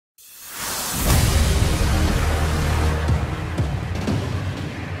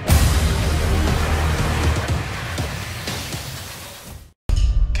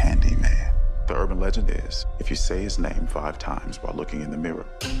legend is, if you say his name 5 times while looking in the mirror,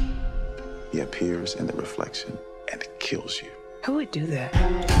 he appears in the reflection and kills you. Who would do that?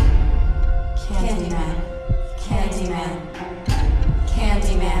 Candyman. Candyman.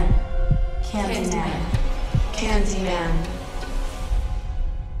 Candyman. Candyman. Candyman.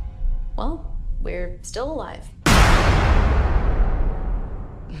 Well, we're still alive.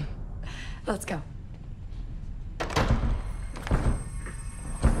 Let's go.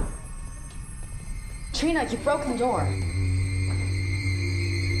 Trina, you broke the door.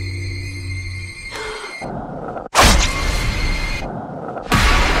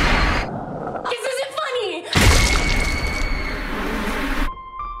 This isn't funny!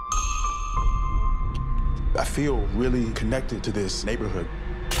 I feel really connected to this neighborhood.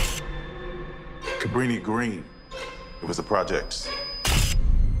 Cabrini Green. It was the projects.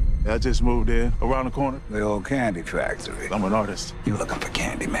 I just moved in around the corner. The old candy factory. I'm an artist. You looking for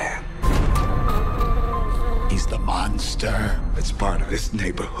Candyman? He's the monster that's part of this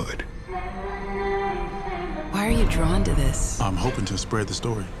neighborhood. Why are you drawn to this? I'm hoping to spread the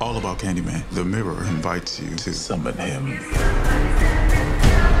story all about Candyman. The mirror invites you to summon him.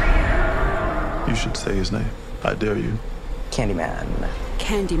 You should say his name. I dare you. Candyman.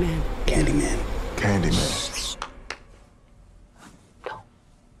 Candyman. Candyman. Candyman.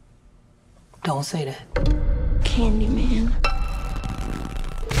 Don't say that. Candyman.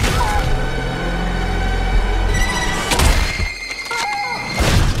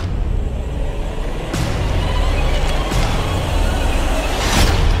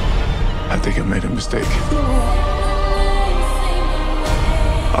 I think I made a mistake.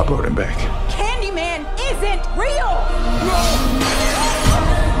 I brought him back. Candyman isn't real!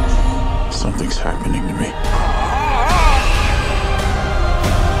 Something's happening to me.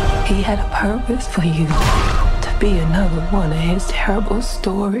 He had a purpose for you. To be another one of his terrible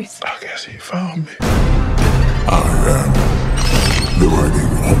stories. I guess he found me. I am the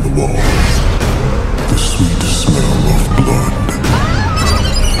writing on the wall. The sweet smell of